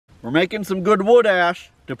we're making some good wood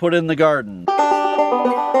ash to put in the garden.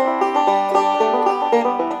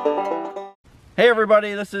 Hey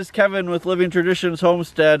everybody, this is Kevin with Living Traditions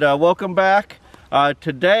Homestead. Welcome back.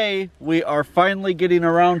 Today we are finally getting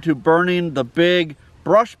around to burning the big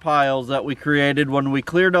brush piles that we created when we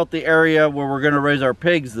cleared out the area where we're going to raise our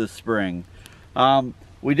pigs this spring.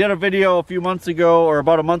 We did a video a few months ago, or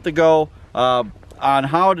about a month ago, on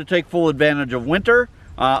how to take full advantage of winter.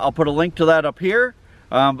 I'll put a link to that up here.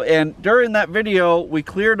 And during that video, we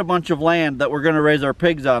cleared a bunch of land that we're going to raise our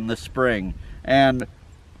pigs on this spring. And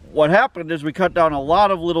what happened is we cut down a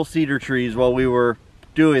lot of little cedar trees while we were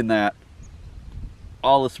doing that.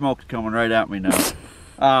 All the smoke's coming right at me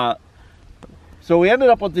now. So we ended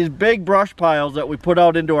up with these big brush piles that we put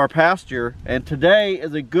out into our pasture, and today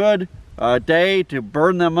is a good day to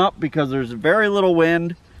burn them up because there's very little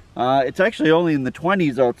wind. It's actually only in the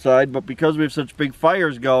 20s outside, but because we have such big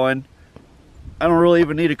fires going, I don't really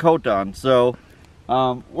even need a coat on. So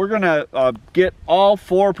we're gonna get all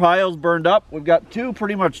 4 piles burned up. We've got 2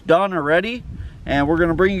 pretty much done already, and we're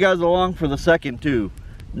gonna bring you guys along for the second 2.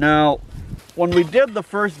 Now, when we did the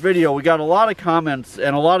first video, we got a lot of comments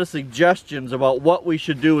and a lot of suggestions about what we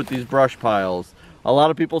should do with these brush piles. A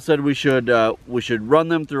lot of people said we should run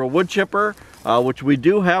them through a wood chipper, which we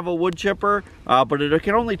do have a wood chipper, but it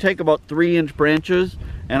can only take about 3-inch branches.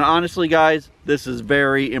 And honestly, guys, this is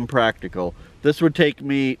very impractical. This would take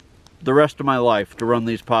me the rest of my life to run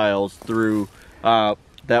these piles through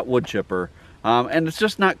that wood chipper. And it's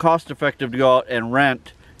just not cost effective to go out and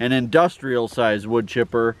rent an industrial size wood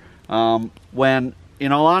chipper when,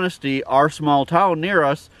 in all honesty, our small town near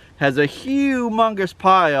us has a humongous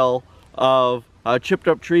pile of chipped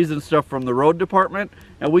up trees and stuff from the road department,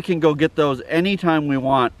 and we can go get those anytime we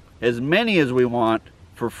want, as many as we want,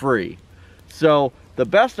 for free. So the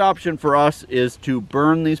best option for us is to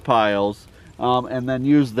burn these piles and then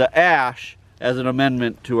use the ash as an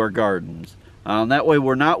amendment to our gardens. That way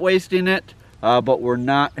we're not wasting it, but we're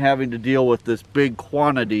not having to deal with this big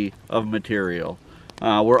quantity of material.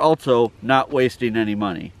 We're also not wasting any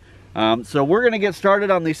money. So we're going to get started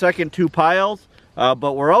on the second 2 piles,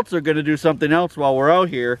 but we're also going to do something else while we're out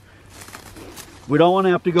here. We don't want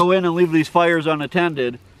to have to go in and leave these fires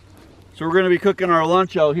unattended. So we're going to be cooking our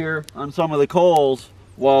lunch out here on some of the coals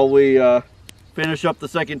while we finish up the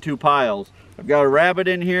second 2 piles. I've got a rabbit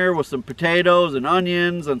in here with some potatoes and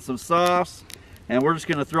onions and some sauce, and we're just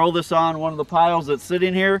going to throw this on one of the piles that's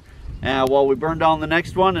sitting here while we burn down the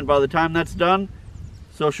next one, and by the time that's done,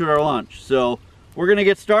 so should our lunch. So we're going to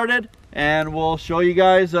get started, and we'll show you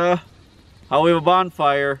guys how we have a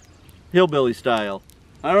bonfire hillbilly style.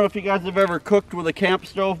 I don't know if you guys have ever cooked with a camp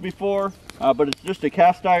stove before, but it's just a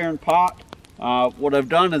cast iron pot. What I've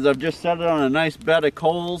done is I've just set it on a nice bed of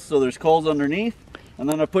coals, so there's coals underneath, and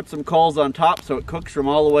then I put some coals on top so it cooks from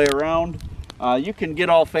all the way around. You can get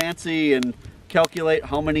all fancy and calculate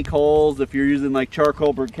how many coals if you're using like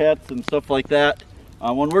charcoal briquettes and stuff like that.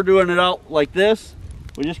 When we're doing it out like this,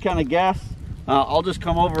 we just kind of guess. I'll just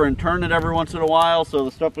come over and turn it every once in a while so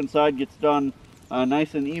the stuff inside gets done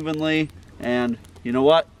nice and evenly, and you know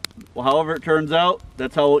what? Well, however it turns out,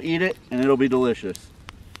 that's how we'll eat it, and it'll be delicious.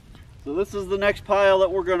 So this is the next pile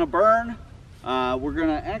that we're going to burn. We're going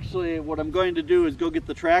to actually, what I'm going to do is go get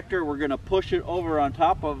the tractor. We're going to push it over on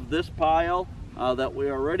top of this pile that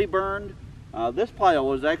we already burned. This pile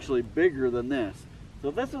was actually bigger than this.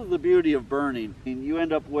 So this is the beauty of burning. And you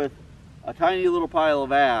end up with a tiny little pile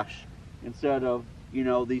of ash instead of, you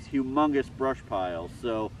know, these humongous brush piles.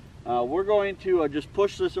 So we're going to just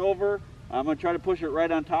push this over. I'm going to try to push it right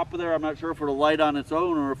on top of there. I'm not sure if it'll light on its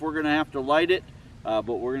own or if we're going to have to light it, but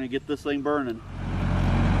we're going to get this thing burning.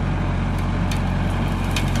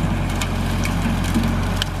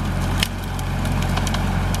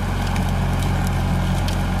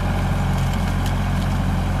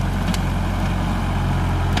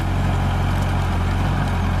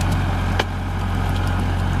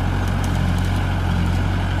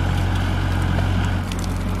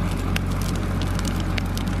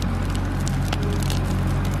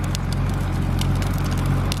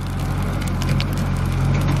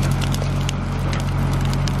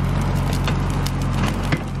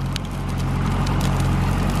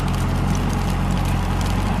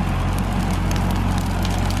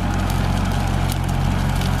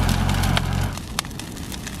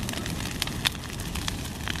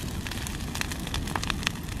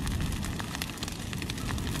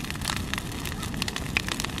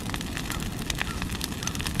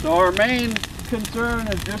 So our main concern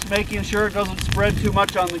is just making sure it doesn't spread too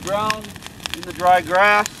much on the ground in the dry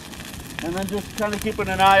grass, and then just kind of keeping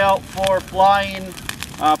an eye out for flying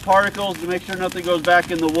particles to make sure nothing goes back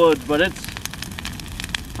in the woods. But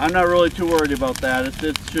I'm not really too worried about that.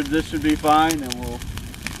 This should be fine, and we'll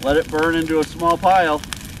let it burn into a small pile.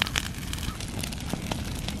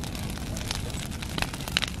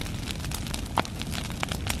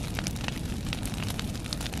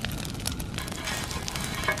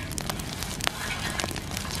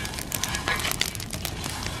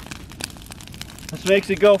 This makes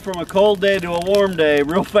it go from a cold day to a warm day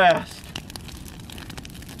real fast.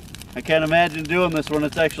 I can't imagine doing this when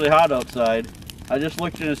it's actually hot outside. I just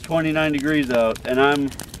looked and it's 29 degrees out, and I'm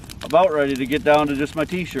about ready to get down to just my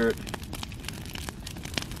t-shirt.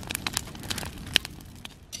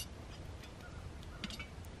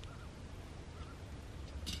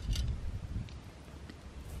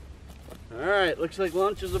 Alright, looks like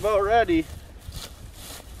lunch is about ready.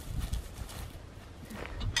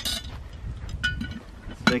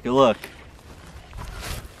 Take a look.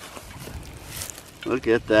 Look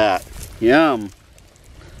at that. Yum.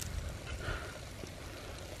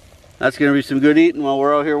 That's going to be some good eating while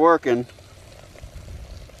we're out here working.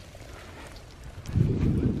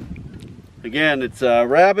 Again, it's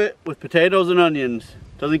rabbit with potatoes and onions.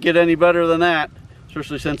 Doesn't get any better than that,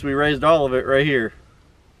 especially since we raised all of it right here.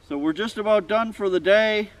 So we're just about done for the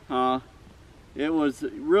day. It was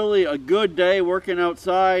really a good day working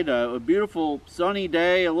outside, a beautiful sunny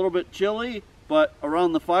day, a little bit chilly, but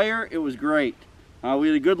around the fire it was great. We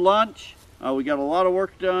had a good lunch, we got a lot of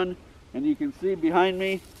work done, and you can see behind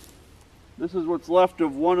me, this is what's left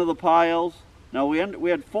of one of the piles. Now we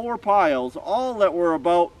had 4 piles, all that were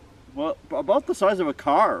about the size of a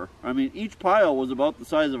car. I mean, each pile was about the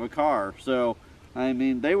size of a car, so I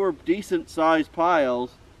mean, they were decent sized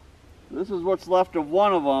piles. This is what's left of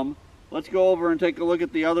one of them. Let's go over and take a look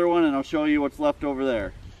at the other one, and I'll show you what's left over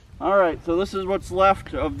there. Alright, so this is what's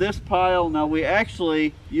left of this pile. Now we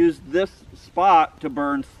actually used this spot to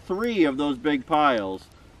burn 3 of those big piles.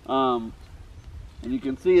 And you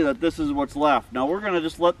can see that this is what's left. Now we're going to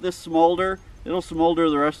just let this smolder. It'll smolder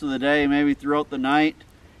the rest of the day, maybe throughout the night.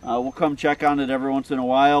 We'll come check on it every once in a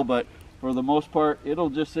while, but for the most part, it'll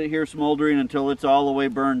just sit here smoldering until it's all the way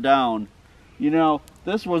burned down. You know,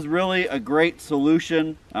 this was really a great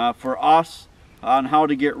solution for us on how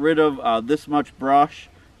to get rid of this much brush.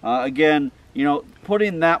 Again, you know,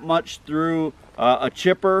 putting that much through a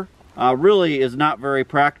chipper really is not very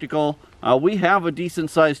practical. We have a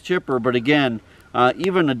decent sized chipper, but again,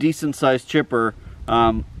 even a decent sized chipper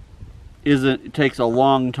it takes a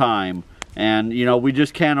long time. And, you know, we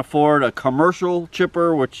just can't afford a commercial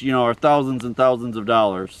chipper, which, you know, are thousands and thousands of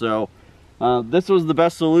dollars. So this was the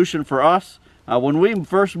best solution for us. When we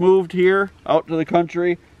first moved here out to the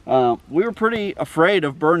country, we were pretty afraid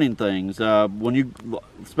of burning things. When you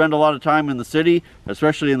spend a lot of time in the city,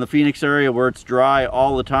 especially in the Phoenix area where it's dry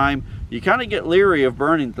all the time, you kind of get leery of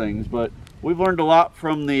burning things. But we've learned a lot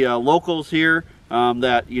from the locals here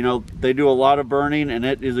that, you know, they do a lot of burning, and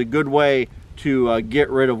it is a good way to get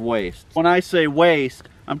rid of waste. When I say waste,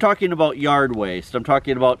 I'm talking about yard waste. I'm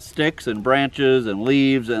talking about sticks and branches and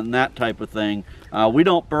leaves and that type of thing. We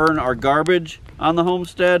don't burn our garbage on the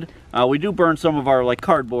homestead. We do burn some of our like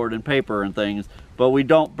cardboard and paper and things, but we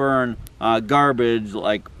don't burn garbage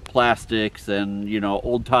like plastics and, you know,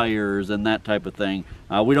 old tires and that type of thing.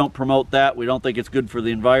 We don't promote that. We don't think it's good for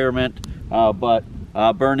the environment, but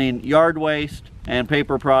burning yard waste and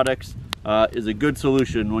paper products is a good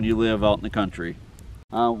solution when you live out in the country.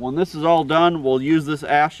 When this is all done, we'll use this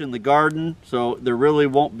ash in the garden, so there really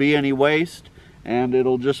won't be any waste, and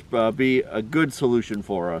it'll just be a good solution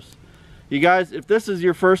for us. You guys, if this is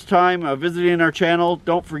your first time visiting our channel,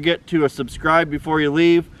 don't forget to subscribe before you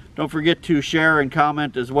leave. Don't forget to share and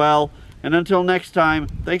comment as well. And until next time,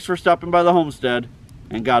 thanks for stopping by the homestead,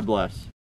 and God bless.